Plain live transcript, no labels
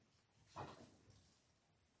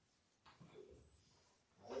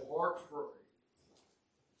hearts free.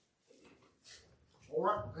 All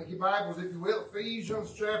right, take your Bibles, if you will,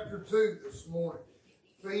 Ephesians chapter 2 this morning.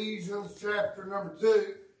 Ephesians chapter number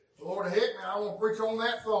 2. Lord, heck, man, I want to preach on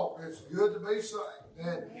that thought. It's good to be saved.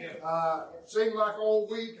 And it seemed like all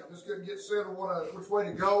week I just couldn't get settled which way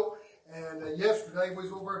to go. And yesterday we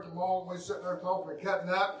was over at the mall and we was sitting there talking and cutting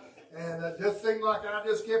up. And it just seemed like I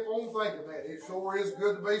just kept on thinking, man, it sure is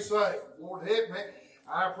good to be saved. Lord, heck, man,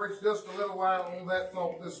 I preached just a little while on that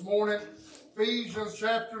thought this morning. Ephesians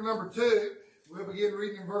chapter number 2. We'll begin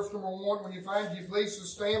reading in verse number 1. When you find you, please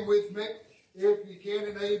stand with me. If you can,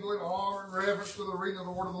 enable in honor and reverence to the reading of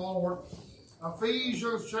the word of the Lord.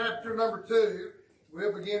 Ephesians chapter number 2.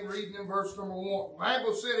 We'll begin reading in verse number 1. The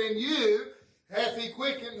Bible said, "In you hath he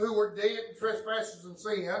quickened who were dead in trespasses and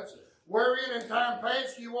sins, wherein in time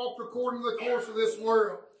past you walked according to the course of this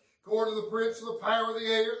world, according to the prince of the power of the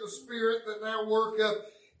air, the spirit that now worketh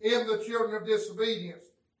in the children of disobedience,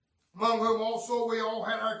 among whom also we all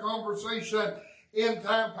had our conversation in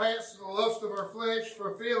time past in the lust of our flesh,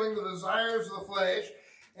 fulfilling the desires of the flesh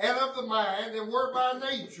and of the mind, and were by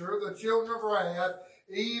nature the children of wrath,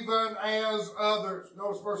 even as others."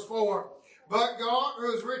 Notice verse 4. "But God,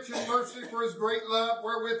 who is rich in mercy for his great love,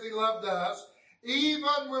 wherewith he loved us,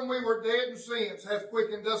 even when we were dead in sins, hath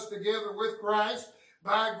quickened us together with Christ.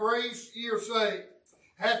 By grace ye are saved.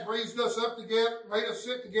 Hath raised us up together, made us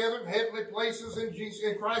sit together in heavenly places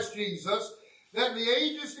in Christ Jesus, that in the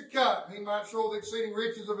ages to come he might show the exceeding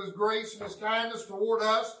riches of his grace and his kindness toward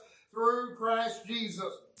us through Christ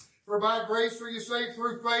Jesus. For by grace are you saved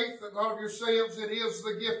through faith, that not of yourselves, it is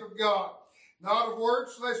the gift of God, not of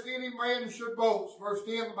works, lest any man should boast." Verse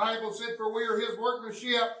 10, the Bible said, "For we are his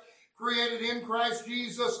workmanship, created in Christ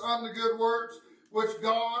Jesus unto good works, which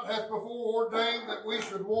God hath before ordained that we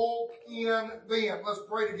should walk in them." Let's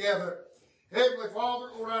pray together. Heavenly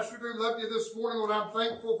Father, Lord, I sure do love you this morning. Lord, I'm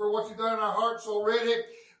thankful for what you've done in our hearts already.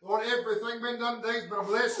 Lord, everything been done today has been a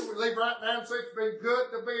blessing. We leave right now and say it's been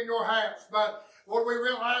good to be in your house. But Lord, we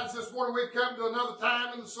realize this morning we've come to another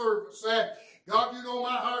time in the service. God, you know my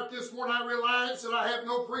heart this morning. I realize that I have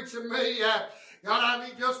no preaching me. God, I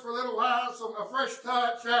need just for a little while a fresh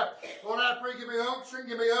touch. Lord, I pray, give me unction,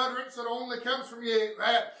 give me utterance that only comes from you.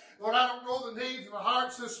 Lord, I don't know the needs of the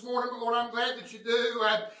hearts this morning, but Lord, I'm glad that you do.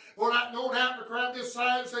 Lord, I no doubt the crowd this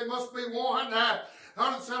side say must be one.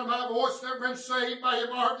 Under the sound of my voice, never been saved by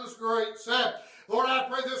your marvelous grace. Lord, I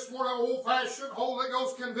pray this morning, old-fashioned Holy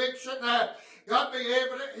Ghost conviction, God, be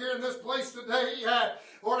evident here in this place today.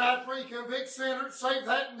 Lord, I pray, convict sinners, save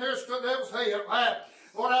that and there's the devil's head.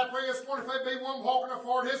 Lord, I pray this morning, if there be one walking a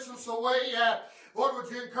far distance away, Lord,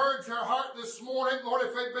 would you encourage our heart this morning? Lord,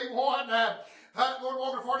 if there be one, Lord,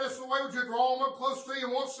 walking a far distance away, would you draw them up close to you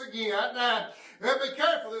once again? Be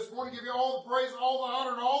careful this morning, give you all the praise, all the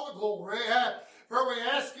honor, and all the glory. For we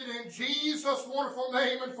ask it in Jesus' wonderful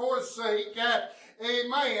name and for his sake.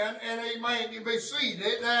 Amen and amen. You be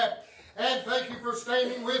seated. And thank you for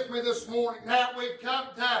standing with me this morning. Now we've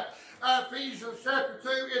come to Ephesians chapter 2.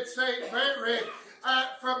 It's a very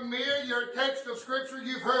familiar text of Scripture.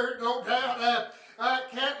 You've heard, no doubt,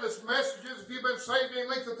 countless messages. If you've been saved any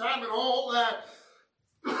length of time at all,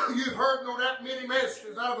 you've heard, no doubt, many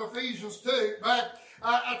messages out of Ephesians 2. But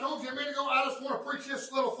I told you a minute ago, I just want to preach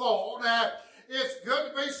this little thought. It's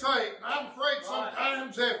good to be saved. I'm afraid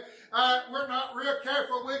sometimes if we're not real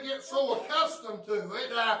careful, we get so accustomed to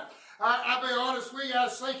it. I'll be honest with you, I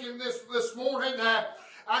was thinking this morning, I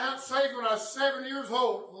got saved when I was 7 years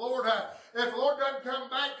old. Lord, if the Lord doesn't come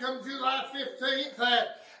back come July 15th,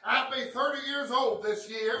 I'll be 30 years old this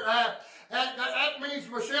year. That means,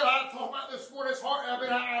 Michelle, I thought about this morning, it's hard.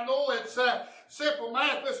 I know it's simple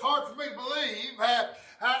math, but it's hard for me to believe.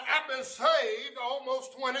 I've been saved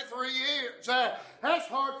almost 23 years. That's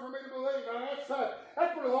hard for me to believe. That's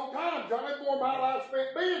a pretty long time, John. It's more of my life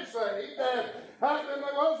spent being saved than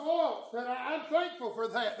there was lost. And I'm thankful for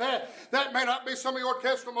that. That may not be some of your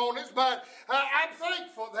testimonies, but I'm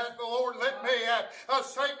thankful that the Lord let me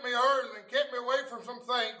save me early and kept me away from some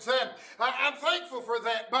things. I'm thankful for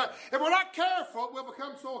that. But if we're not careful, we'll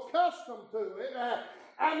become so accustomed to it.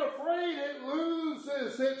 I'm afraid it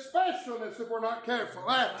loses its specialness if we're not careful.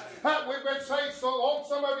 We've been saved so long.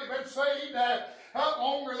 Some of you have been saved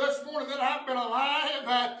longer this morning than I've been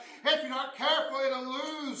alive. If you're not careful, it'll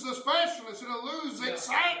lose the specialness. It'll lose the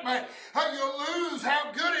excitement. You'll lose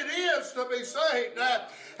how good it is to be saved.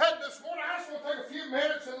 This morning, I just want to take a few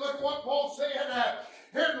minutes and look at what Paul said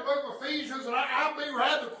here in the book of Ephesians, and I'll be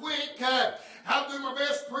rather quick. I'll do my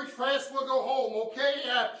best to preach fast. We'll go home, okay?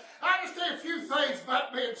 I just say a few things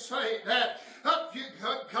about being saved. God,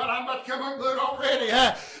 I'm about to come unglued already.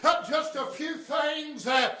 just a few things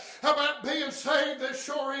about being saved that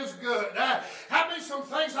sure is good. Have me some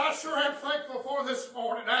things I sure am thankful for this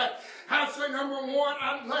morning. I say number one,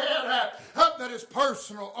 I'm glad that it's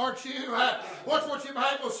personal, aren't you? Watch what your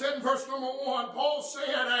Bible said in verse number 1. Paul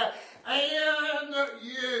said, and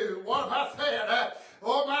you. What about that?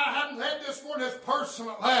 Oh my, I'm glad this morning is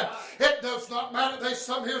personal. It does not matter. There's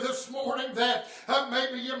some here this morning that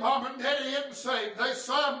maybe your mom and daddy isn't saved. There's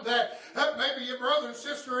some that maybe your brother and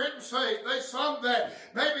sister isn't saved. There's some that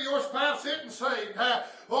maybe your spouse isn't saved.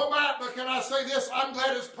 Oh my, but can I say this? I'm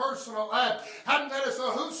glad it's personal. I'm glad it's a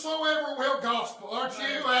whosoever will gospel, aren't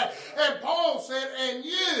you? And Paul said, and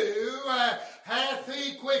you hath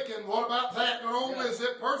he quickened. What about that? Not only is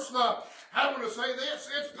it personal, I want to say this,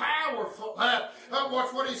 it's powerful.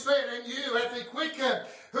 Watch what he said, and you hath he quickened,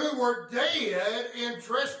 who were dead in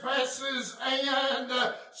trespasses and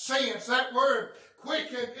sins. That word,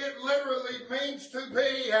 quickened, it literally means to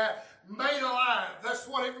be made alive. That's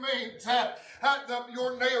what it means.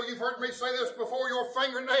 Your nail, you've heard me say this before, your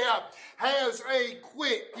fingernail has a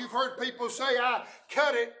quick. You've heard people say, I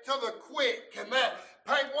cut it to the quick. And that,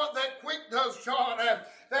 what that quick does, John,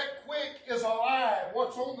 that quick is alive.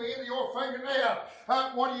 What's on the end of your fingernail?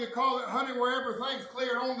 What do you call it, honey, where everything's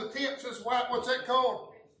clear on the tips is white? What's that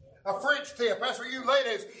called? A French tip. That's what you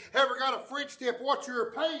ladies ever got a French tip. What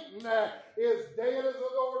you're painting is dead as a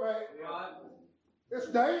doornail. Right. It's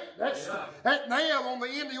dead. That nail on the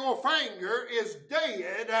end of your finger is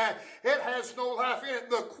dead. It has no life in it.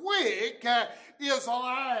 The quick is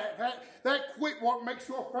alive. That quick, what makes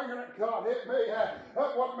your fingernail, God, hit me.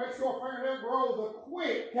 What makes your fingernail grow? The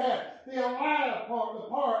quick, the alive part, the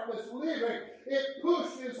part that's living, it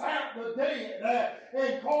pushes out the dead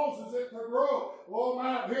and causes it to grow. Oh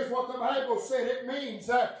my, here's what the Bible said. It means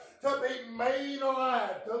to be made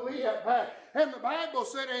alive, to live. And the Bible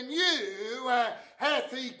said, and you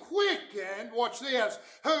hath he quickened, watch this,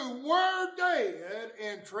 who were dead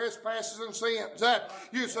in trespasses and sins.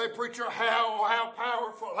 You say, preacher, how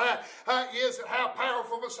powerful is it? How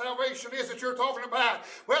powerful of a salvation is it you're talking about?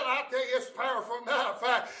 Well, I tell you, it's powerful enough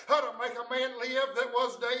to make a man live that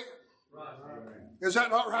was dead. Right. Is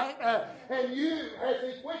that not right? And you hath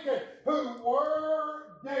he quickened, who were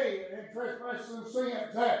dead in trespasses and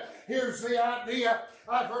sins. Here's the idea.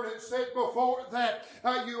 I've heard it said before that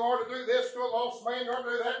you ought to do this to a lost man, you ought to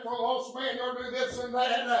do that to a lost man, you ought to do this and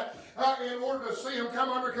that in order to see him come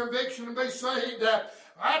under conviction and be saved.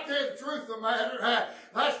 I tell you the truth of the matter.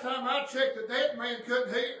 Last time I checked, a dead man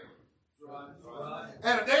couldn't hear. Right.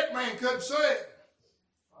 And a dead man couldn't see.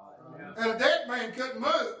 Right. And a dead man couldn't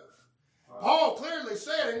move. Paul clearly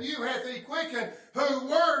said, and you hath he quickened, who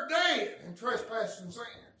were dead in trespasses and sins.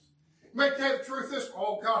 Let me tell you the truth this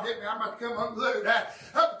morning. Oh, God, hit me. I'm about to come unglued. The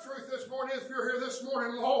truth this morning is, if you're here this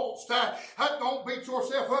morning lost, don't beat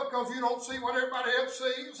yourself up because you don't see what everybody else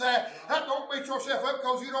sees. Don't beat yourself up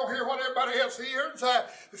because you don't hear what everybody else hears.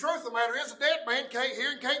 The truth of the matter is, a dead man can't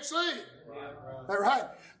hear and can't see. Right. Right?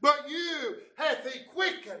 But you hath he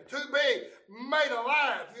quickened to be made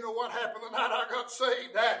alive. You know what happened the night I got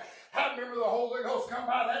saved? I remember the Holy Ghost come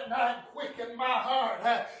by that night and quickened my heart.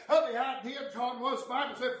 The idea, John, was the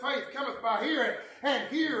Bible said faith cometh by hearing, and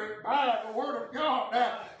hearing by the Word of God.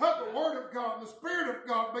 The Word of God, the Spirit of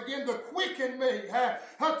God began to quicken me,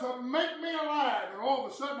 to make me alive. And all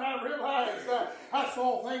of a sudden I realized I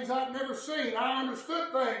saw things I'd never seen. I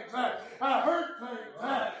understood things. I heard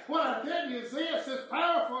things. What I tell you is this, it's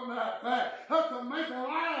powerful enough to make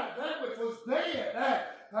alive that which was dead.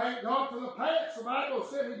 Thank God for the past. The Bible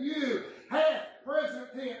said that you have present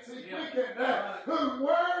tense, he quickened, who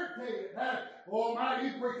were dead. Oh my,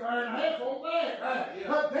 you preach an hour and a half on that.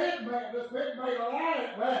 A dead man that's been made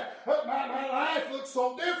alive. My life looks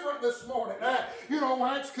so different this morning. You know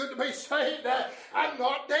why it's good to be saved? I'm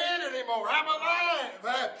not dead anymore. I'm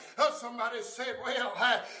alive. Somebody said, well,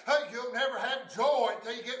 you'll never have joy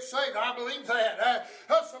until you get saved. I believe that.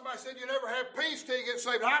 Somebody said you never have peace till you get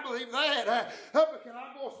saved. I believe that. But can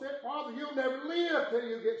I go a step farther? You'll never live till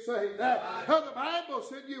you get saved. The Bible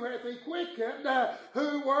said you have he quickened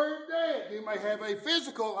who were dead. You may have a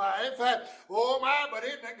physical life. Oh my, but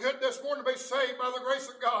isn't it good this morning to be saved by the grace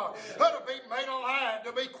of God? To be made alive,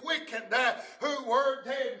 to be quickened, who were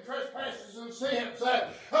dead in trespasses and sins.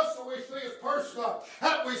 So we see it's personal.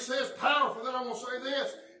 We see it's powerful. Then I'm going to say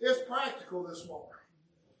this. It's practical this morning.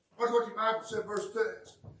 Look what your Bible said, verse 2.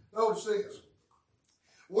 Notice this.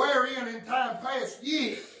 Wherein in time past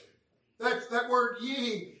ye, that word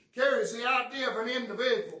ye carries the idea of an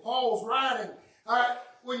individual. Paul's writing,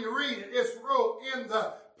 when you read it, it's wrote in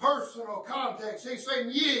the personal context. He's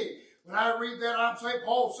saying ye When I read that, I'm saying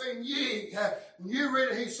Paul's saying ye. When you read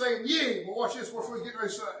it, he's saying ye. Well, watch this. What's we getting ready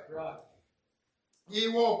to say? Right. Ye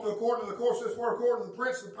walked according to the course of this world, according to the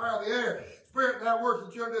prince of the power of the air, spirit that works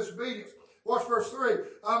in children of disobedience. Watch verse 3.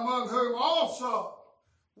 Among whom also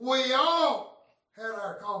we all had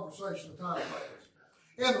our conversation of time past.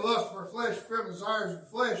 In the lust of our flesh, fulfilling the desires of the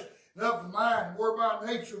flesh, and of the mind, were by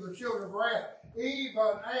nature the children of wrath,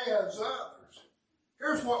 even as others.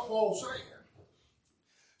 Here's what Paul's saying.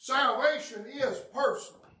 Salvation is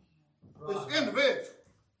personal. Right. It's individual. Is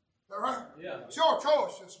that right? Yeah. It's your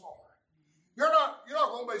choice this morning. You're not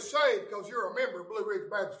going to be saved because you're a member of Blue Ridge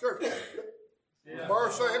Baptist Church. Yeah.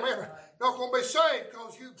 Verse, amen. You're not going to be saved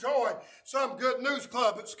because you joined some good news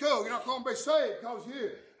club at school. You're not going to be saved because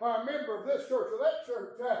you are a member of this church or that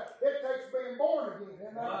church. It takes being born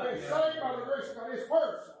again. And being saved by the grace of God is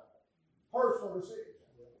personal. Personal decision.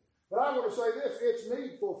 But I want to say this, it's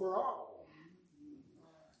needful for all.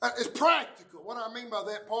 It's practical. What I mean by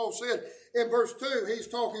that, Paul said in verse 2, he's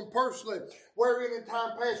talking personally, wherein in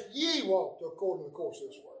time past ye walked according to the course of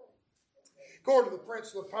this world. According to the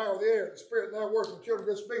prince of the power of the air, the spirit now working the children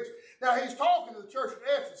of disobedience. Now he's talking to the church at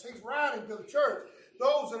Ephesus. He's writing to the church,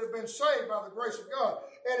 those that have been saved by the grace of God.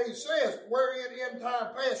 And he says, wherein in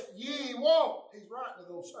time past ye walked. He's writing to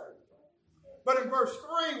those saved. But in verse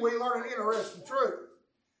 3, we learn an interesting truth.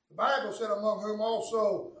 The Bible said, among whom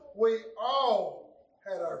also we all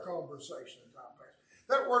had our conversation in time past.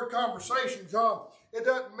 That word conversation, John, it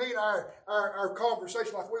doesn't mean our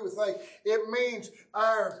conversation like we would think. It means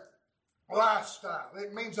our lifestyle.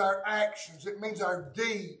 It means our actions. It means our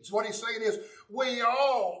deeds. What he's saying is, we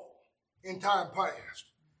all in time past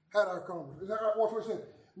had our conversation. Is that right? What we said?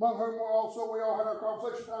 Among whom also we all had our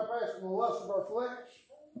conversation in time past in the lust of our flesh.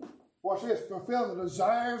 Watch this. Fulfilling the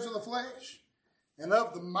desires of the flesh and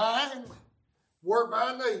of the mind, were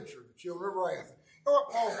by nature the children of wrath. You know what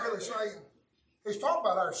Paul's really saying? He's talking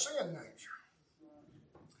about our sin nature.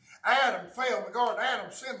 Adam fell in the garden.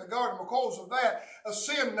 Adam sinned in the garden. Because of that, a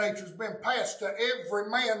sin nature has been passed to every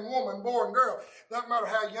man, woman, boy, and girl. Doesn't matter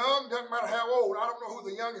how young, doesn't matter how old. I don't know who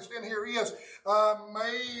the youngest in here is.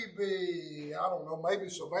 Maybe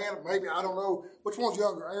Savannah. Maybe, I don't know. Which one's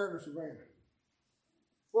younger, Aaron or Savannah?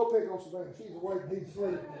 We'll pick on Savannah. She's awake and he's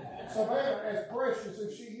sleeping. Savannah, as precious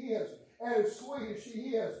as she is, and as sweet as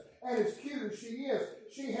she is, and as cute as she is,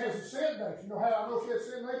 she has a sin nature. You know how I know she has a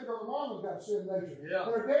sin nature? Because her mama's got a sin nature. Yeah.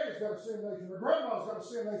 And her daddy's got a sin nature. Her grandma's got a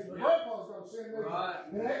sin nature. Her grandpa's got a sin nature.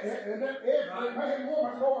 Right. And that every man,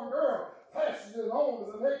 woman, boy, and girl passes it on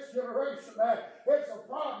to the next generation. It's a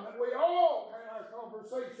problem that we all had our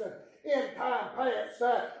conversation in time past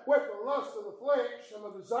with the lust of the flesh and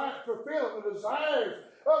the desire, fulfilling the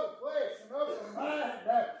desires of the flesh and of the mind.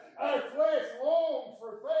 Our flesh longs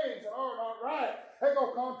for things that are not right. They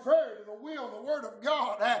go contrary to the will and the word of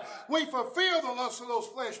God. We fulfill the lust of those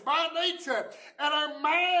flesh by nature. And our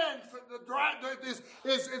mind is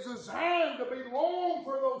designed to be long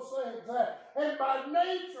for those things. And by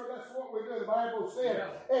nature, that's what we do. The Bible said,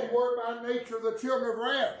 and we're by nature the children of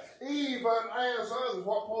wrath, even as others.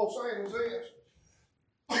 What Paul's saying is this.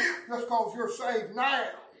 Just because you're saved now.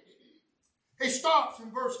 He stops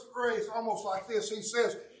in verse 3. It's almost like this. He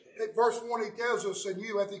says, at verse 1, he tells us, and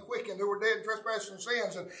you hath he quickened who were dead in trespasses and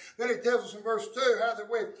sins. And then he tells us in verse 2 how that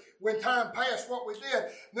when time passed what we did.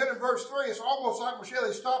 And then in verse 3, it's almost like Michelle,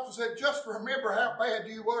 he stopped and said, just remember how bad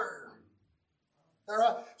you were.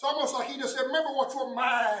 It's almost like he just said, remember what your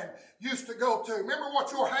mind used to go to. Remember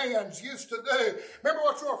what your hands used to do. Remember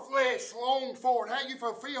what your flesh longed for and how you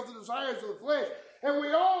fulfilled the desires of the flesh. And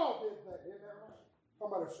we all did that, isn't that right?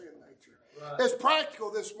 Talking about our sin nature. Right. It's practical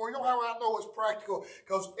this morning. You know how I know it's practical?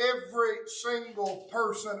 Because every single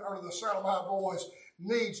person under the sound of my voice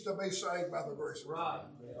needs to be saved by the grace of God.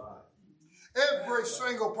 Right. Every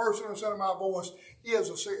single person under the sound of my voice is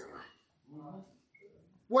a sinner. Mm-hmm.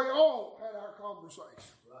 We all had our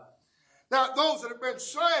conversation. Right. Now, those that have been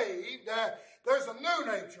saved, there's a new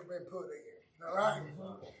nature been put in. All right?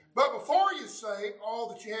 Mm-hmm. But before you saved, all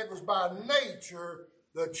that you had was by nature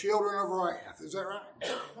the children of wrath. Is that right?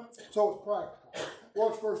 So it's practical.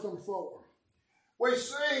 Watch verse number 4. We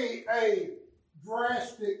see a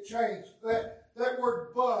drastic change. That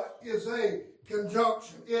word but is a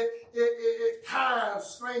conjunction. It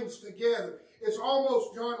ties things together. It's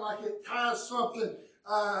almost, John, like it ties something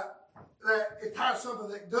that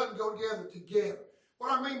doesn't go together.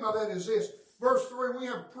 What I mean by that is this. Verse 3, we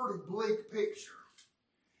have a pretty bleak picture.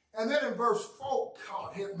 And then in verse 4,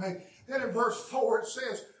 God hit me. Then in verse 4 it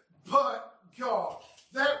says, but God.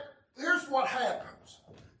 Here's what happens.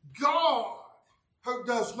 God, who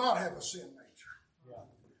does not have a sin nature. Yeah.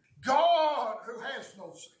 God, who has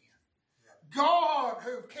no sin. God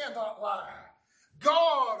who cannot lie,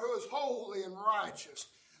 God who is holy and righteous.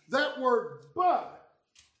 That word but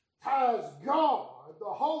ties God, the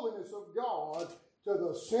holiness of God, to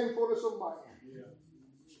the sinfulness of man. Yeah.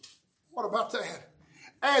 What about that?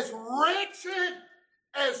 As wretched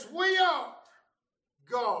as we are,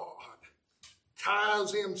 God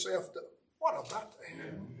ties himself to. What about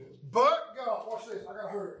that? But God, watch this, I got to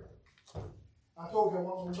hurry. I told you I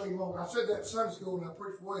wasn't going to be long. I said that in Sunday school and I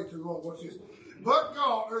preached way too long. Watch this. But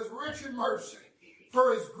God, who is rich in mercy,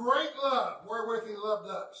 for his great love, wherewith he loved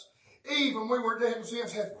us, even we were dead in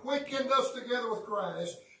sins, hath quickened us together with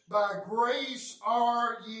Christ. By grace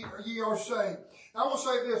are ye are saved. I will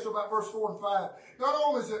say this about verse 4 and 5. Not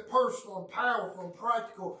only is it personal and powerful and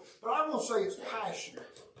practical, but I will say it's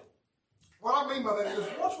passionate. What I mean by that is,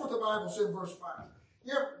 watch what the Bible said in verse 5.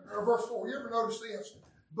 Or verse 4. You ever notice this?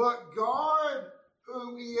 But God,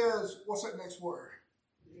 who is, what's that next word?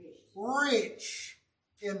 Rich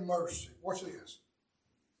in mercy. Watch this.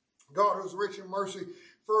 God who is rich in mercy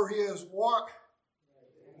for his what?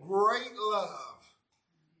 Great love.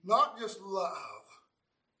 Not just love,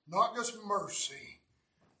 not just mercy,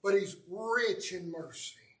 but he's rich in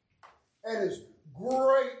mercy and his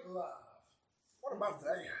great love. What about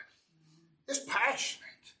that? It's passionate.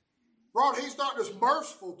 Ron, he's not just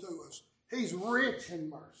merciful to us, he's rich in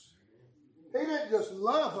mercy. He didn't just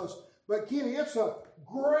love us, but Kenny, it's a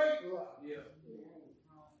great love. Yeah.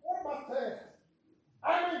 What about that?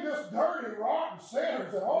 I mean, just dirty, rotten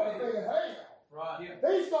sinners that ought to be in hell. Right.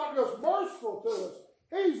 Yeah. He's not just merciful to us.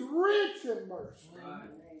 He's rich in mercy. Right.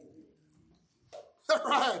 Is that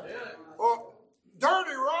right? Yeah. Well,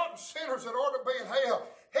 dirty, rotten sinners that ought to be in hell.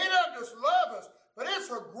 He doesn't just love us, but it's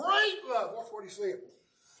a great love. Watch what he said.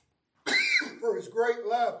 For his great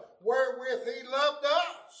love, wherewith he loved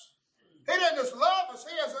us. He doesn't just love us,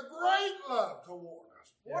 he has a great love toward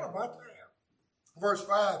us. What about that? Verse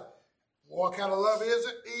 5. What kind of love is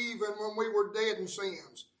it? Even when we were dead in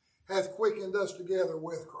sins, hath quickened us together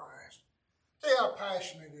with Christ. See how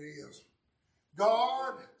passionate it is.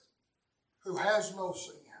 God who has no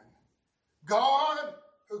sin. God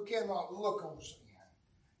who cannot look on sin.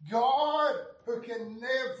 God who can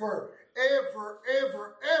never, ever,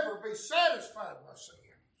 ever, ever be satisfied by sin.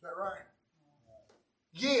 Is that right?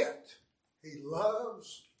 Yet, he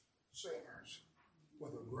loves sinners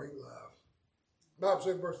with a great love. The Bible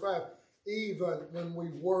said in verse 5, even when we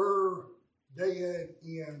were dead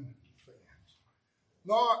in sins.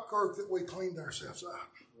 Not, Kirk, that we cleaned ourselves up.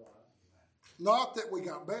 Not that we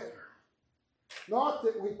got better. Not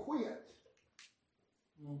that we quit.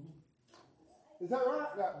 Is that right?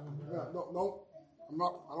 No.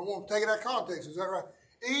 I don't want to take it out of context. Is that right?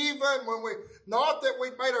 Even when not that we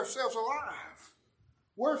made ourselves alive.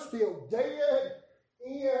 We're still dead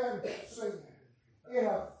in sin. In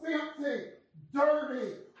a filthy,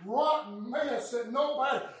 dirty, rotten mess that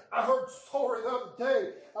nobody. I heard a story the other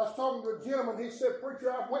day. I was talking to a gentleman. He said,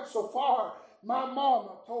 "Preacher, I went so far. My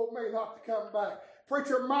mama told me not to come back.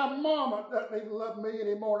 Preacher, my mama doesn't even love me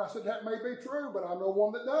anymore." And I said, "That may be true, but I know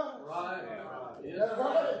one that does." Right. That's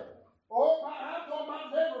right. Oh, I told my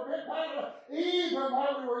neighbor, even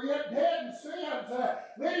while we were yet dead in sins,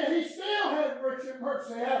 then he still had rich in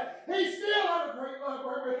mercy. He still had a great love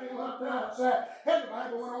wherewith he loved us. And the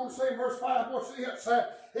Bible went on to say in verse 5, what's this?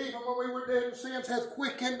 Even when we were dead in sins, hath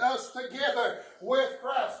quickened us together with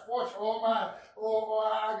Christ. Watch,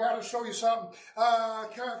 I got to show you something.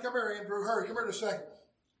 Come here, Andrew, hurry, come here in a second.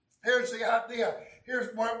 Here's the idea.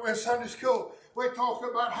 Here's what in Sunday school. We talked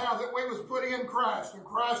about how that we was put in Christ and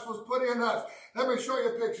Christ was put in us. Let me show you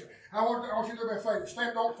a picture. I want you to do me a favor.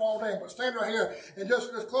 Stand, don't fall down, but stand right here and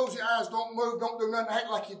just close your eyes. Don't move. Don't do nothing. Act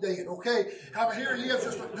like you're dead, okay? Here he is,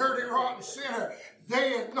 just a dirty, rotten sinner.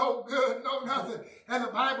 Dead, no good, no nothing. And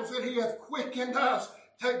the Bible said he hath quickened us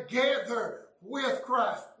together with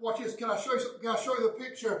Christ. Watch this. Can I show you the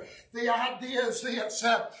picture? The idea is this.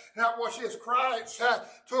 Now watch this. Christ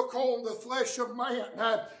took on the flesh of man.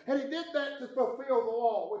 And he did that to fulfill the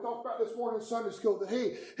law. We talked about this morning in Sunday school. That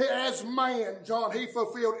he as man, John, he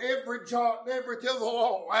fulfilled every jot and every tittle of the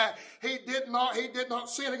law. He did not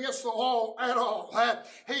sin against the law at all.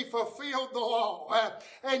 He fulfilled the law.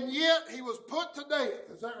 And yet he was put to death.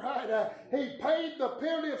 Is that right? He paid the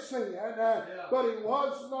penalty of sin. But he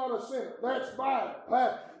was not a sinner. That's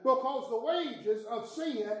vital. Because the wages of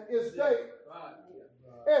sin is death.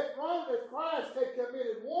 If Christ had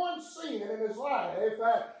committed one sin in his life,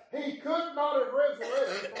 he could not have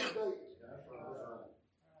resurrected from death.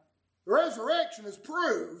 The resurrection is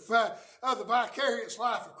proof of the vicarious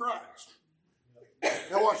life of Christ.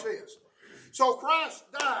 Now watch this. So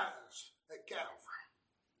Christ dies at Calvary.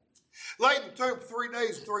 Laid in the tomb for 3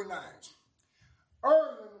 days and 3 nights.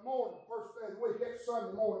 Early in the morning, first day of the week, that's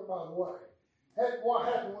Sunday morning, by the way. What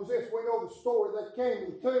happened was this. We know the story. They came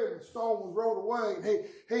to the tomb, and the stone was rolled away, and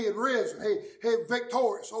he had risen. He had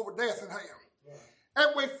victorious over death and hell.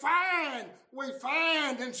 And we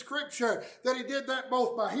find in Scripture that he did that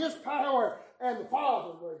both by his power and the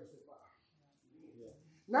Father raised him by.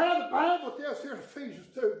 Now the Bible tells here in Ephesians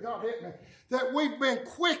 2, God help me, that we've been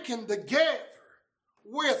quickened together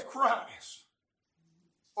with Christ.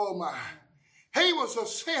 Oh my. He was a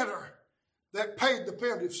sinner that paid the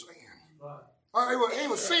penalty of sin. He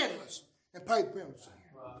was sinless and paid the penalty of sin.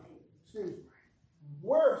 Excuse me.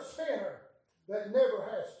 We're a sinner that never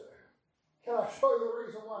has to. Can I show you the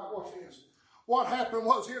reason why? Watch this. What happened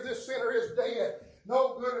was here, this sinner is dead.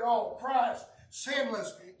 No good at all. Christ,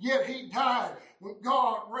 sinless, yet he died. When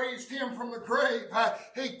God raised him from the grave,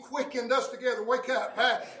 he quickened us together. Wake up.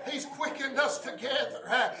 He's quickened us together.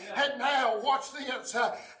 And now, watch this.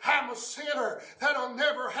 I'm a sinner that'll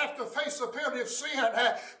never have to face the penalty of sin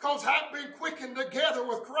because I've been quickened together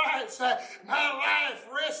with Christ. My life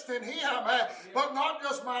rests in him, but not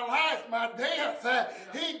just my life, my death.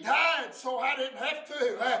 He died so I didn't have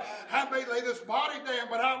to. I may lay this body down,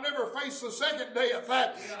 but I'll never face the second death.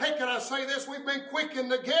 Hey, can I say this? We've been quickened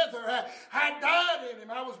together. I died in him.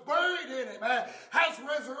 I was buried in him. I was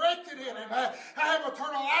resurrected in him. I have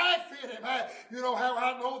eternal life in him. You know how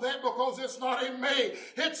I know that? Because it's not in me.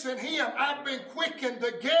 It's in him. I've been quickened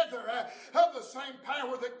together of the same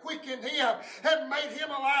power that quickened him and made him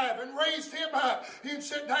alive and raised him up. You can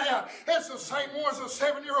sit down. It's the same one as a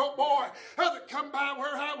 7-year-old boy that come by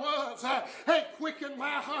where I was and quickened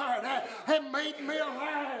my heart and made me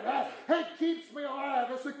alive and keeps me alive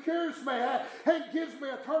and secures me and gives me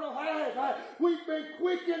eternal life. We've been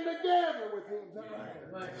quickened together with him.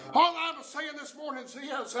 All I'm saying this morning is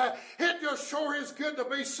it just sure is good to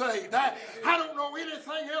be saved. I don't know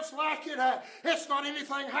anything else like it. It's not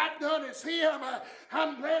anything I've done. It's him.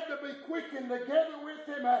 I'm glad to be quickened together with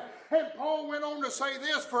him. And Paul went on to say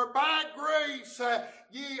this, for by grace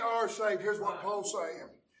ye are saved. Here's what Paul's saying.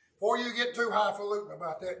 Before you get too highfalutin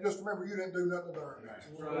about that, just remember you didn't do nothing to earn that.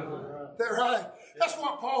 That's right. That's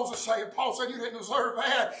what Paul's saying. Paul said you didn't deserve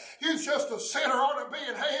that. You're just a sinner ought to be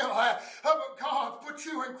in hell. But God put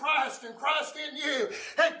you in Christ and Christ in you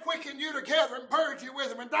and quickened you together and buried you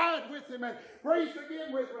with him and died with him and raised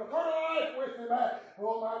again with him and eternal life with him.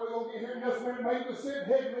 Oh my, we're going to get here in just a minute, made to sit in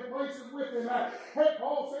heavenly places with him. And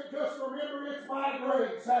Paul said, just remember it's by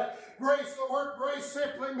grace. Grace, the word grace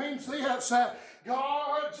simply means this.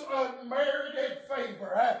 God's unmerited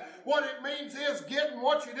favor. What it means is getting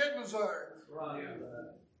what you didn't deserve. Right.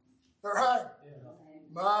 All right?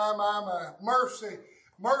 My.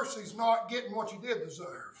 Mercy's not getting what you did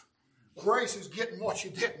deserve. Grace is getting what you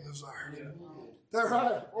didn't deserve. All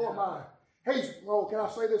right? Oh, my. Can I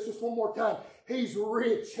say this just one more time? He's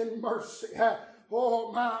rich in mercy.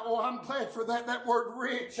 Oh, my. Oh, I'm glad for that word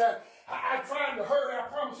rich. I'm trying to hurry, I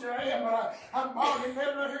promise you I am, but I'm bogging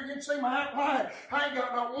down right here. You can see my outline. I ain't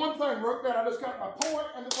got not one thing wrote down. I just got my point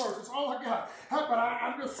and the verse. That's all I got. But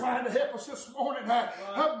I'm just trying to help us this morning.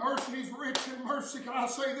 Mercy is rich in mercy. Can I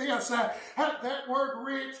say this? That word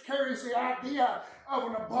rich carries the idea of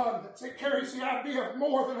an abundance. It carries the idea of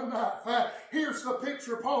more than enough. Here's the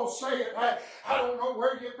picture Paul said. I don't know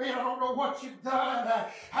where you've been. I don't know what you've done.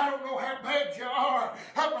 I don't know how bad you are.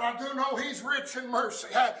 But I do know he's rich in mercy.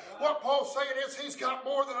 What Paul's saying is he's got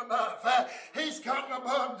more than enough. He's got an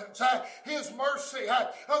abundance. His mercy,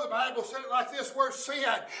 the Bible said it like this, where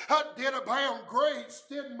sin did abound, grace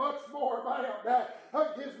did much more abound.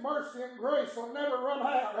 His mercy and grace will never run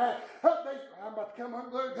out. I'm about to come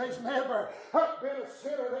unglued. There's never been a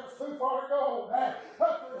sinner that's too far gone for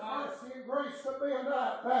his mercy and grace to be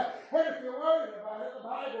enough. And if you're worried about it, the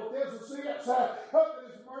Bible tells us this, that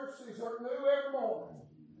his mercies are new every morning.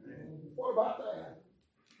 What about that?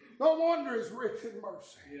 No wonder he's rich in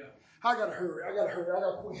mercy. Yeah. I got to hurry. I got to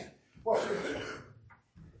quit. Watch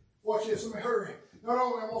this. Let me hurry. Not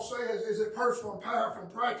only I'm going to say is it personal and powerful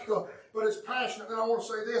and practical, but it's passionate. Then I want to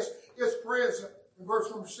say this. It's present. In verse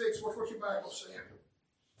number 6, watch what your Bible said.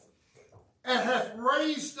 And hath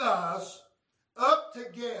raised us up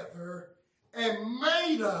together and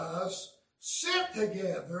made us sit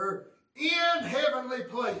together in heavenly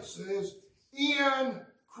places in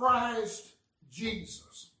Christ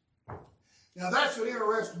Jesus. Now that's an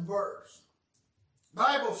interesting verse. The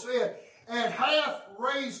Bible said, and hath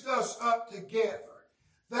raised us up together.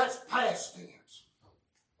 That's past tense.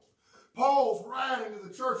 Paul's writing to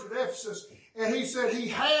the church at Ephesus, and he said, he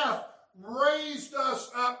hath raised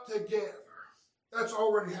us up together. That's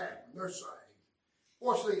already happened. They're saved.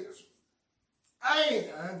 Watch this.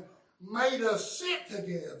 And made us sit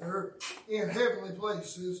together in heavenly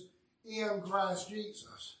places in Christ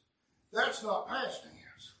Jesus. That's not past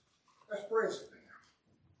tense. That's present tense.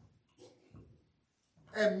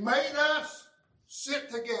 And made us sit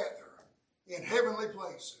together in heavenly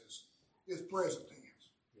places is present tense.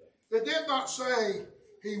 It did not say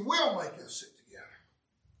he will make us sit together.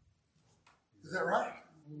 Is that right?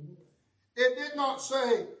 It did not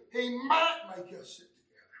say he might make us sit together.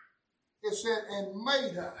 It said, and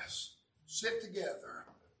made us sit together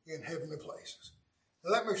in heavenly places.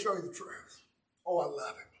 Now let me show you the truth. Oh, I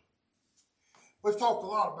love it. We've talked a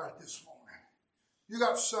lot about it this morning. You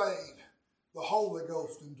got saved. The Holy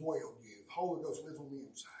Ghost indwelled you. The Holy Ghost lives on the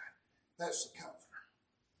inside. That's the comforter.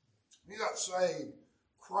 You got saved.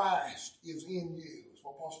 Christ is in you. That's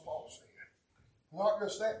what Apostle Paul said. Not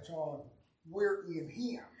just that, John. We're in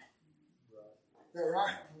him. Is that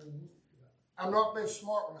right? I'm not being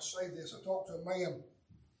smart when I say this. I talked to a man.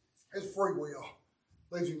 His free will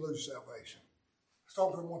leaves you lose salvation. I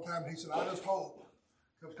talked to him one time and he said, I just hope.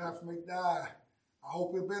 Comes time for me to die. I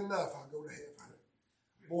hope it'll be enough. I'll go to heaven.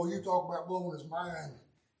 Boy, you talk about blowing his mind.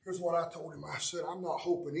 Here's what I told him. I said, I'm not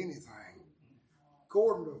hoping anything.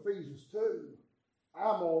 According to Ephesians 2,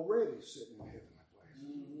 I'm already sitting in heavenly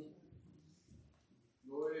places.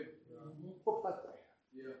 Go ahead. What about that?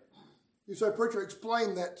 Yeah. You say, preacher,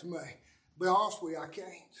 explain that to me. Be honest with you, I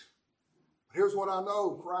can't. But here's what I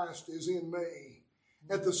know. Christ is in me.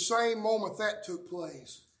 At the same moment that took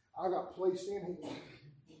place, I got placed in him.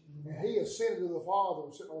 And he ascended to the Father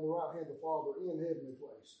and sitting on the right hand of the Father in heavenly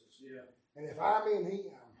places. Yeah. And if I'm in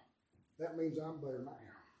him, that means I'm there now.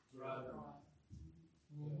 Right.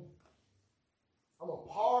 I'm a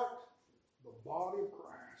part of the body of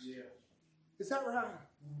Christ. Yeah. Is that right?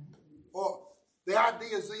 Well, the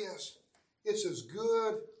idea is this. It's as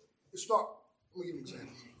good. It's not. Let me give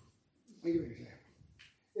you an example.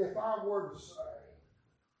 If I were to say,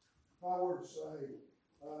 well,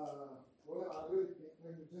 I really can't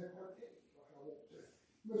make an example like I want to.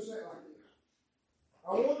 Let me say it like this. I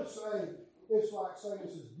want to say it's like saying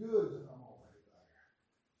it's as good as if I'm already there.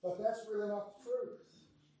 But that's really not the truth.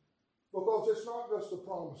 Because it's not just the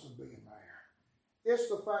promise of being there. It's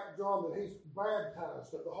the fact, John, that he's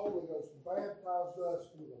baptized, that the Holy Ghost baptized us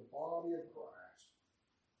in the body of Christ.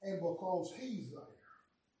 And because he's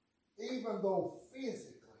there, even though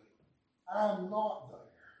physically I'm not there,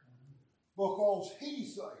 because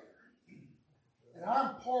he's there, and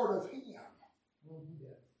I'm part of him,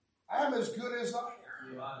 I'm as good as there.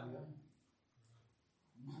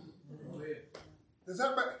 Does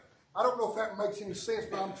that make, I don't know if that makes any sense,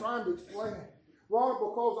 but I'm trying to explain it. Ron,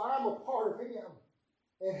 because I'm a part of him,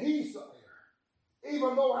 and he's there.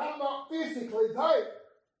 Even though I'm not physically there,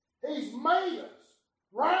 he's made us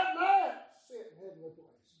right now sit in heavenly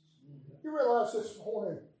places. You realize this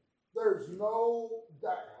morning, there's no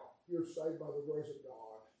doubt you're saved by the grace of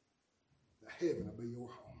God. The heaven will be your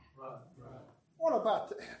home. Right. What about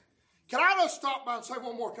that? Can I just stop by and say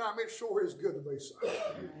one more time, it sure is good to be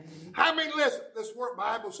saved. I mean, listen, this word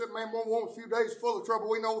Bible said, man, won't want a few days full of trouble.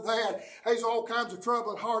 We know that. There's all kinds of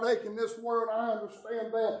trouble and heartache in this world. I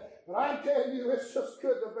understand that. But I'm telling you, it's just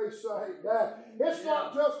good to be saved. It's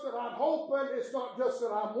not just that I'm hoping. It's not just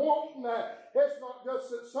that I'm wanting. It's not just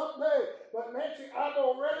that someday. But Nancy, I've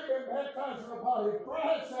already been baptized in the body of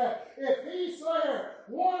Christ. If he's there,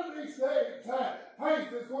 one of these days,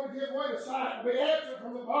 faith is going to give way to sight and be absent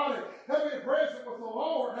from the body. He'll be present with the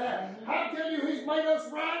Lord. I'm telling you, he's made us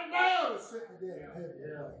right now to sit together in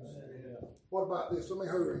heaven. What about this? Let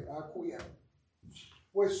me hurry. I quit.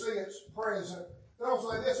 We see it's present. Don't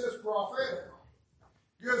say this is prophetic.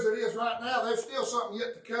 Good as it is right now, there's still something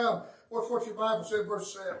yet to come. What's what your Bible said,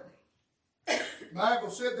 verse 7? The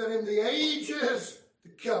Bible said that in the ages to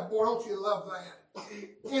come. Boy, don't you love that?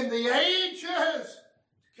 In the ages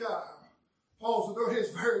to come. Paul's doing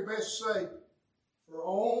his very best to say, for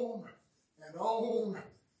on and on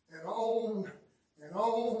and on and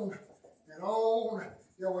on and on.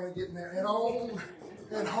 Y'all want to get in there? And on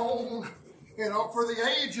and on. For the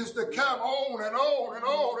ages to come, on and on and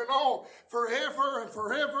on and on, forever and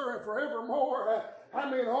forever and forevermore.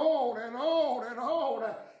 I mean, on and on and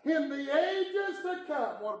on. In the ages to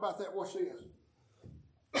come. What about that? What's this?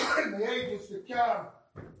 In the ages to come.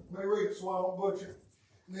 Let me read it so I don't butcher.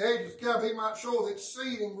 In the ages to come, he might show the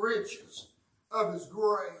exceeding riches of his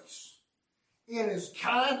grace in his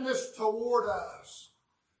kindness toward us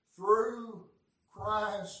through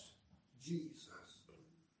Christ Jesus.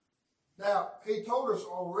 Now, he told us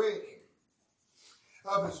already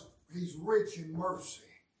of he's rich in mercy.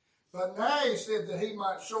 But now he said that he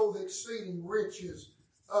might show the exceeding riches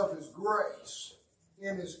of his grace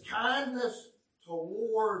in his kindness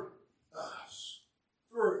toward us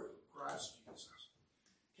through Christ Jesus.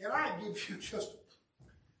 Can I give you just a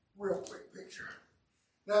real quick picture?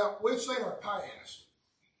 Now, we've seen our past.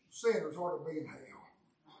 Sinners ought to be in hell.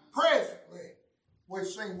 Presently, we've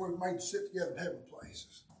seen we're made to sit together in heavenly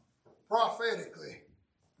places. Prophetically,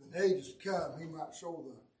 in the ages to come, he might show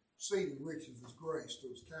the exceeding riches of his grace to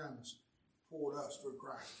his kindness toward us through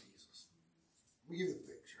Christ Jesus. Let me give you the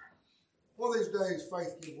picture. One of these days,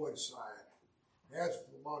 faith give way to sight. That's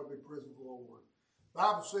for the body to be present with the Lord. The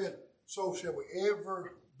Bible said, so shall we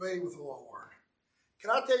ever be with the Lord.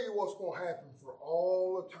 Can I tell you what's going to happen for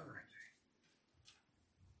all eternity?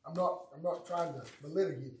 I'm not trying to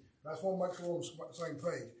belittle you, but I just want to make sure we're on the same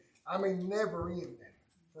page. I mean, never ending.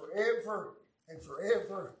 Forever and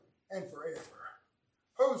forever and forever.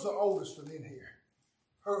 Who's the oldest in here?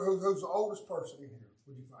 Who's the oldest person in here,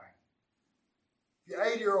 would you think? If you're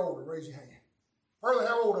 80 or older, raise your hand. Pearlie,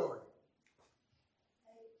 how old are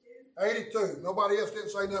you? 82. Nobody else didn't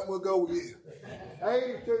say nothing, we'll go with you.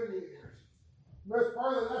 82 years. Miss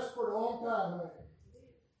Pearlie, that's for a long time, man.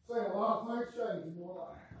 Seen a lot of things change in your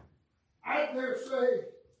life. I dare say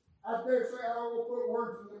I don't want to put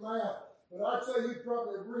words in your mouth, but I'd say you'd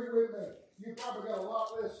probably agree with me. You probably got a lot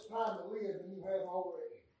less time to live than you have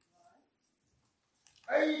already.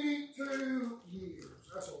 82 years.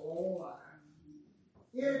 That's a long life.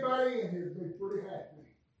 Anybody in here would be pretty happy.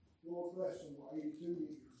 Lord bless them for 82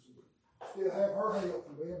 years. Still have her help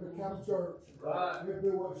and be able to come to church. Right. She'll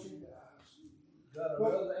do what she does. Got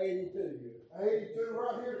another 82 years. 82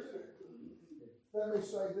 right here too. Let me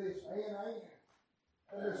say this, and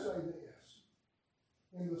let me say this.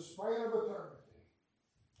 In the span of eternity,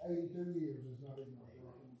 82 years is not even a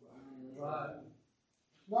drop in the bucket. Right.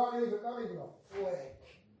 Not even a fleck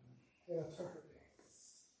in eternity.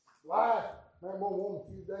 Life, man, we'll want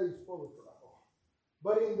a few days full of trouble.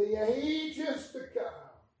 But in the ages to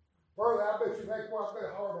come, brother, I bet you've had quite a bit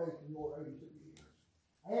of heartache in your 82 years.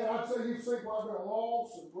 And I'd say you've seen quite a bit of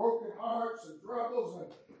loss and broken hearts and troubles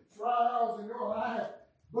and trials in your life.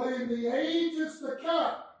 But in the ages to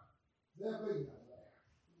come, there'll be none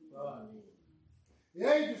there. Right. The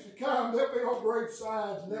ages to come, there'll be no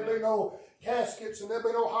gravesides, and there'll be no caskets, and there'll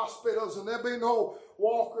be no hospitals, and there'll be no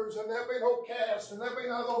walkers, and there'll be no casts, and there'll be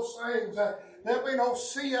none of those things. There'll be no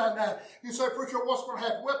sin. You say, preacher, what's going to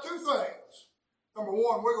happen? Well, two things. Number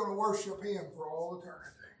one, we're going to worship him for all eternity.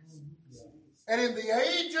 And in the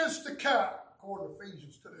ages to come, according to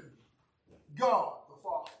Ephesians 2, God the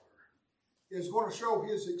Father is going to show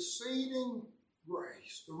his exceeding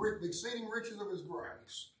grace, the exceeding riches of his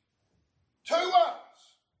grace, to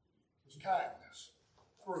us, his kindness,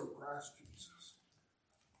 through Christ Jesus.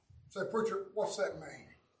 Say, preacher, what's that mean?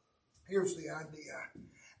 Here's the idea.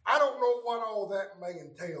 I don't know what all that may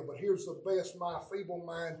entail, but here's the best my feeble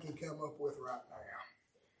mind can come up with right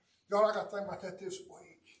now. God, I got to think about that this week.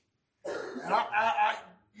 And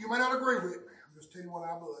you may not agree with me. I'm just telling you what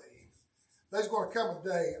I believe. There's going to come a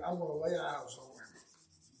day I'm going to lay eyes on him.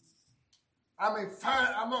 I mean, fine,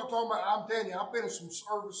 I'm not talking about, I'm telling you, I've been in some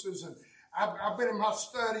services and I've been in my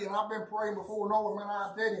study and I've been praying before knowing, man,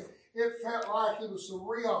 I'm telling you, it felt like it was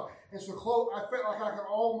surreal and so close. I felt like I could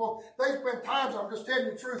almost, there's been times, I'm just telling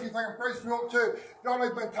you the truth, you think I'm crazy if you want to. Y'all,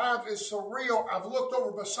 there's been times it's surreal. I've looked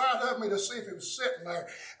over beside of me to see if it was sitting there.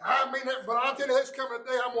 I mean, but I'll tell you, there's coming a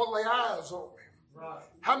day I'm going to lay eyes on him. Right.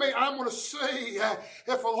 I mean, I'm going to see if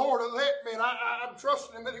the Lord will let me, and I'm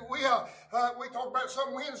trusting him that he will. We talked about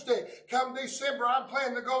some Wednesday. Come December, I'm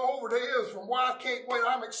planning to go over to Israel. Why, I can't wait.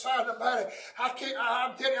 I'm excited about it. I'm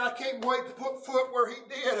telling you, I can't wait to put foot where he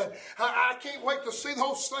did. And I can't wait to see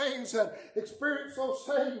those things and experience those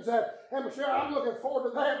things. And Michelle, I'm looking forward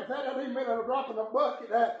to that, but that doesn't even mean I'm dropping a bucket.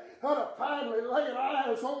 To finally laying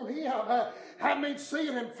eyes on him. I mean,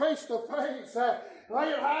 seeing him face to face.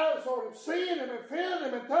 Laying eyes on him, seeing him and feeling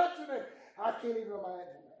him and touching him. I can't even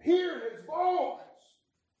imagine that. Hearing his voice.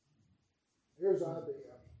 Here's the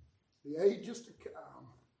idea. The ages to come.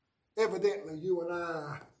 Evidently, you and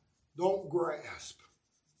I don't grasp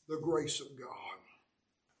the grace of God.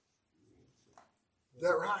 Is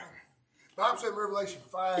that right? The Bible said in Revelation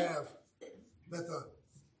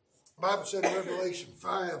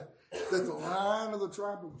 5 that the Lion of the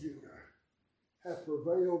tribe of Judah hath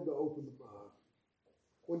prevailed to open the book.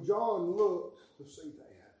 When John looked to see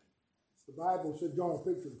that, the Bible said, John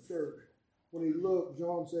pictured the church. When he looked,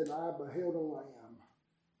 John said, I beheld a lamb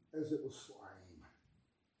as it was slain.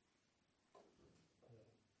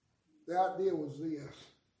 The idea was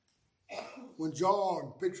this. When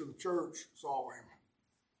John pictured the church, saw him,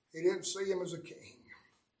 he didn't see him as a king.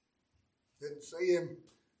 Didn't see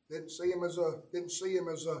him as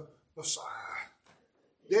a Messiah.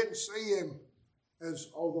 Didn't see him as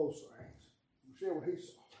all those things. share what he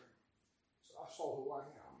saw. So I saw the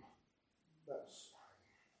Lamb. That's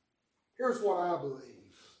here's what I believe.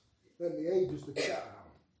 That in the ages to come,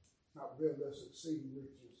 not revealed us exceeding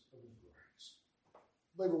riches of his grace.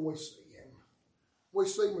 I believe when we see him, we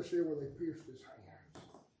see Michelle where they pierced his hands,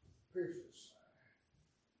 pierced his side.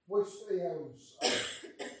 We see him.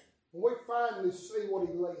 When we finally see what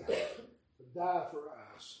he lived to die for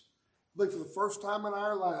us, I believe for the first time in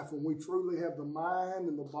our life, when we truly have the mind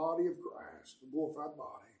and the body of Christ, the glorified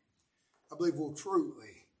body, I believe we'll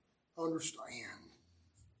truly understand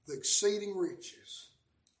the exceeding riches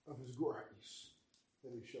of his grace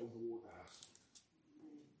that he showed toward us.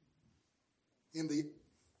 In the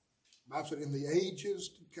Bible said, in the ages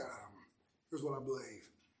to come, here's what I believe.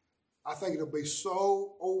 I think it'll be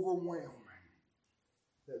so overwhelming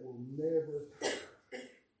that we'll never tire.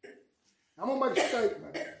 I'm going to make a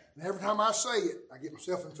statement, and every time I say it, I get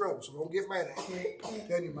myself in trouble, so don't get mad at me. I'm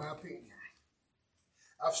telling you my opinion.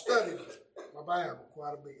 I've studied my Bible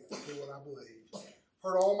quite a bit to see what I believe.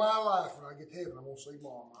 Heard all my life when I get to heaven, I'm going to see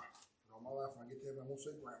Mama. All my life when I get to heaven, I'm going to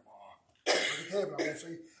see Grandma. When I get to heaven, I'm going to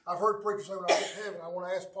see. I've heard preachers say when I get to heaven, I want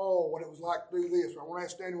to ask Paul what it was like to do this, or I want to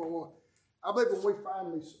ask Daniel. I believe when we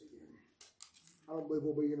finally see him, I don't believe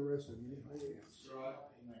we'll be interested in anything else. Right.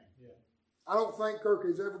 Amen. Yeah. I don't think Kirk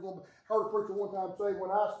is ever going to. I heard a preacher one time say, when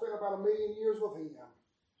I spend about 1,000,000 years with him,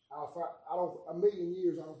 a million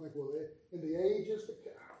years, I don't think we'll, in the ages to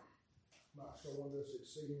come, my soul in this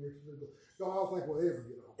exceeding riches of God. I don't think we'll ever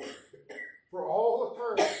get over it. For all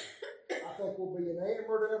eternity, I think we'll be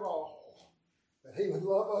enamored of all, that he would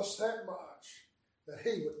love us that much, that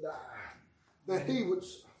he would die, that he would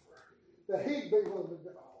suffer, that he'd be willing to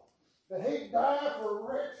go, that he'd die for a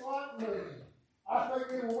wretch like me. I think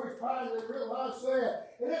then when we finally realize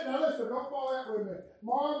that, and then, now listen, don't fall out with me.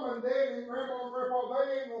 Mom and Dad and Grandma and Grandpa,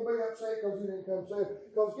 they ain't going to be upset because you didn't come save them.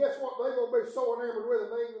 Because guess what? They're going to be so enamored with it,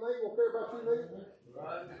 they ain't going to care about you neither.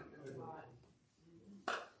 Right.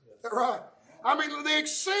 Right. I mean, the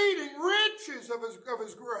exceeding riches of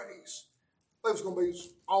his grace. It's going to be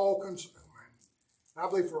all consuming. I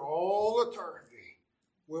believe for all eternity,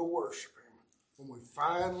 we'll worship him when we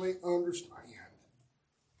finally understand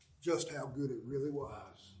just how good it really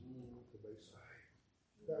was to be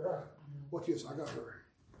saved. Is that right? What's this? I got to hurry.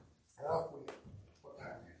 I'll quit. What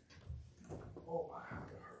time is it? Oh my, I got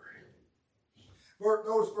to hurry.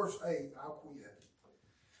 Notice verse 8. I'll quit.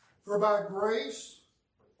 For by grace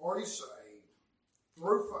are you saved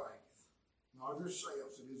through faith, not of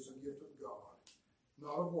yourselves. It is the gift of God,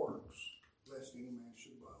 not of works, lest any man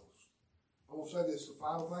should boast. I will say this, the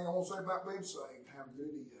final thing I want to say about being saved, how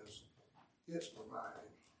good it is. It's provided.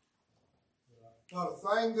 Not a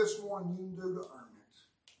thing this morning you can do to earn it.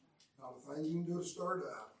 Not a thing you can do to stir it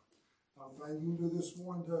up. Not a thing you can do this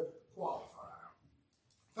morning to qualify.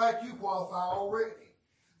 In fact, you qualify already.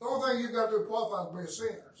 The only thing you've got to do to qualify is be a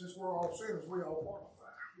sinner. Since we're all sinners, we all qualify.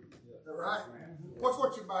 Is that right? What's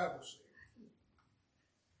what your Bible says?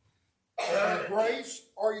 By grace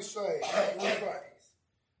are you saved through faith.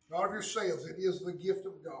 Not of yourselves. It is the gift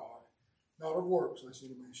of God. Not of works, lest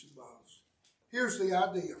any man should boast. Here's the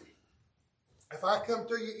idea. If I come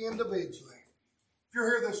to you individually, if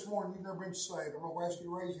you're here this morning, you've never been saved, I'm not going to ask you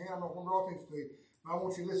to raise your hand, I'm not going to draw attention to you, but I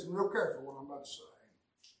want you to listen real careful what I'm about to say.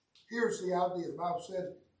 Here's the idea. The Bible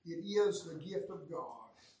said it is the gift of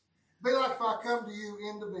God. It'd be like if I come to you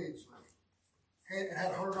individually and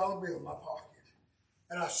had a $100 bill in my pocket,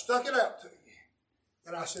 and I stuck it out to you,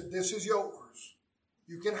 and I said, this is yours.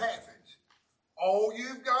 You can have it. All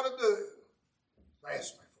you've got to do is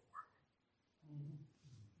ask me.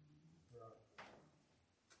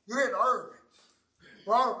 You didn't earn it.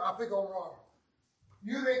 Ronald, I pick on Ronald.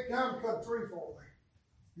 You didn't come and cut a tree for me.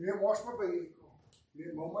 You didn't wash my vehicle. You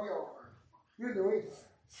didn't mow my yard. You didn't do anything.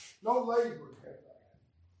 No labor had that.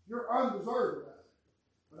 You're undeserved of it.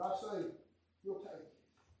 But I say, you'll take it.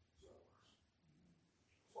 That's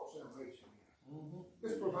what salvation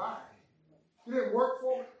is. It's provided. You didn't work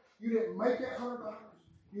for it. You didn't make that $100.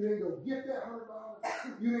 You didn't go get that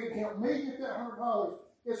 $100. You didn't help me get that $100.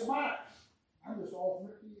 It's mine. I'm just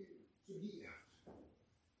offering it to you. It's a gift.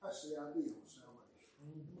 That's the idea of salvation.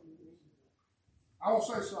 I will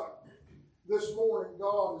say something. This morning,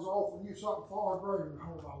 God is offering you something far greater than a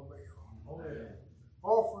 $100 bill. Oh, yeah.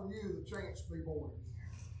 Offering you the chance to be born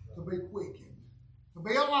again, to be quickened, to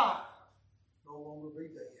be alive, no longer be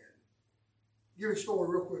dead. Give you a story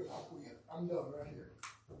real quick. I'll quit. I'm done right here.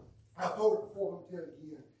 I told it before. I'll tell it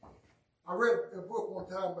again. I read a book one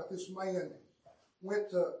time about this man went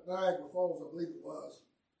to Niagara Falls, I believe it was.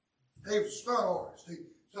 He was a stunt artist. He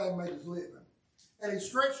made his living. And he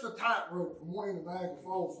stretched a tightrope from one end of Niagara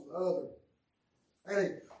Falls to the other. And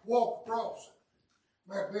he walked across it.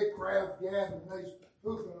 Man, big crowd gathered, and they's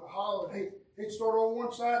hooping and hollering. He'd start on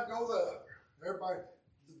one side and go the other. Everybody,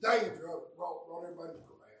 the danger of it brought everybody to the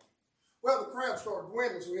crowd. Well, the crowd started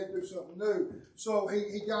dwindling, so he had to do something new. So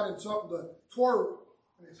he got him something to twirl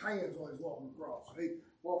in his hands while he's walking across. He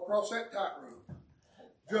walked across that tightrope,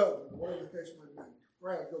 juggling, whatever the case may be. The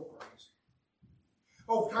crowd go crazy.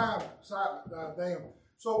 Over time, excitement died down.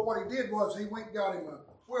 So what he did was he went and got him a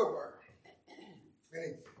wheelbarrow. And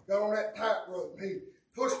he got on that tightrope, and he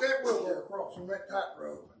pushed that wheelbarrow across on that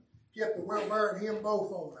tightrope and kept the wheelbarrow and him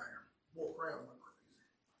both on there. Boy, the crowd went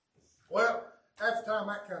crazy. Well, after time,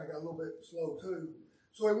 that kind of got a little bit slow too.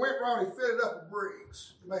 So he went around, he fitted up with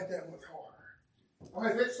bricks to make that much harder. I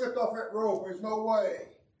mean, if it slipped off that rope, there's no way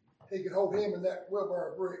he could hold him and that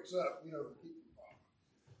wheelbarrow of bricks up, to keep him falling.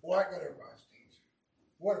 Well, that got everybody's attention.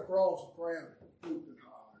 Went across the crowd, hooped and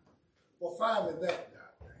hollered. Well, finally that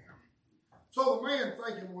died down. So the man,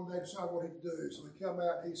 thinking one day, decided what he'd do. So he come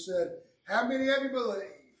out and he said, "How many of you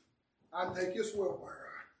believe I can take this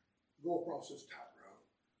wheelbarrow, go across this tightrope?"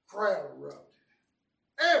 Crowd erupted.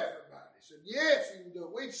 Everybody said, "Yes, you can do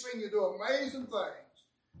it. We've seen you do amazing things.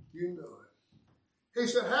 You can do it." He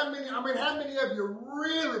said, how many of you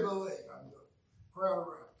really believe I can do it?" Crowd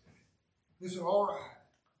erupted. He said, "All right,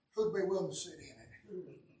 who'd be willing to sit in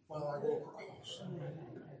it while I go across?"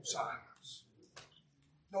 Silence.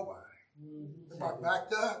 Nobody. Everybody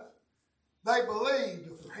backed up. They believed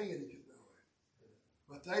if their head he could do it.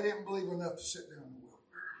 But they didn't believe enough to sit down in the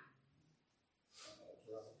wheelbarrow.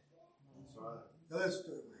 That's right. Now listen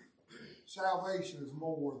to me. Salvation is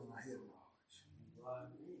more than a head knowledge.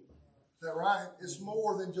 Is that right? It's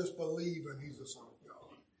more than just believing he's the Son of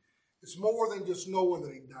God. It's more than just knowing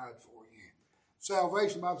that he died for you.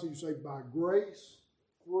 Salvation, the Bible says, you say, by grace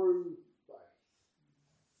through faith.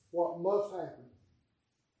 What must happen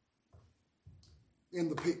in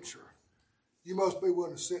the picture? You must be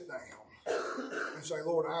willing to sit down and say,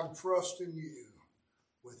 "Lord, I'm trusting you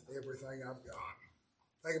with everything I've got.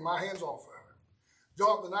 Taking my hands off of it."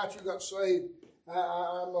 John, the night you got saved,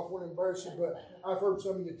 I'm not going to embarrass you, but I've heard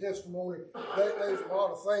some of your testimony. There's a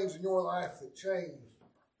lot of things in your life that changed.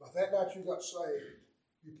 But that night you got saved,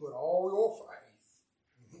 you put all your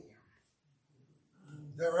faith in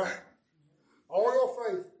him. Is that right? All your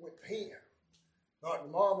faith went to him. Not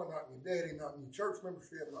in your mama, not in your daddy, not in your church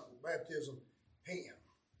membership, not in your baptism. Him.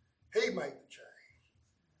 He made the change.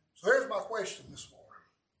 So here's my question this morning.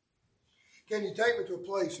 Can you take me to a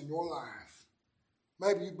place in your life?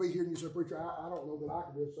 Maybe you'd be here and you say, "Preacher, I don't know that I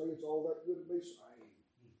can just say it's all that good to be saved."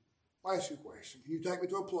 I'll ask you a question. Can you take me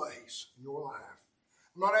to a place in your life?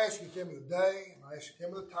 I'm not asking you to tell me the day. I'm not asking you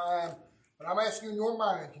to tell me the time. But I'm asking you in your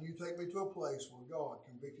mind, can you take me to a place where God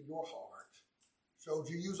convicted your heart, showed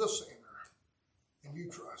you was a sinner, and you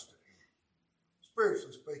trusted him?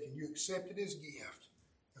 Spiritually speaking, you accepted his gift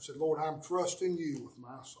and said, "Lord, I'm trusting you with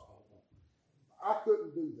my soul." I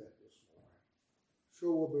couldn't do that this morning.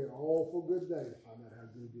 Sure will be an awful good day to find out how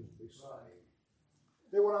good it is to be saved.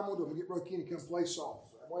 Then what I'm going to do, I'm going to get Brother Kenny to come play songs.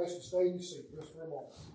 I'm going to ask you to stay in your seat just for a moment.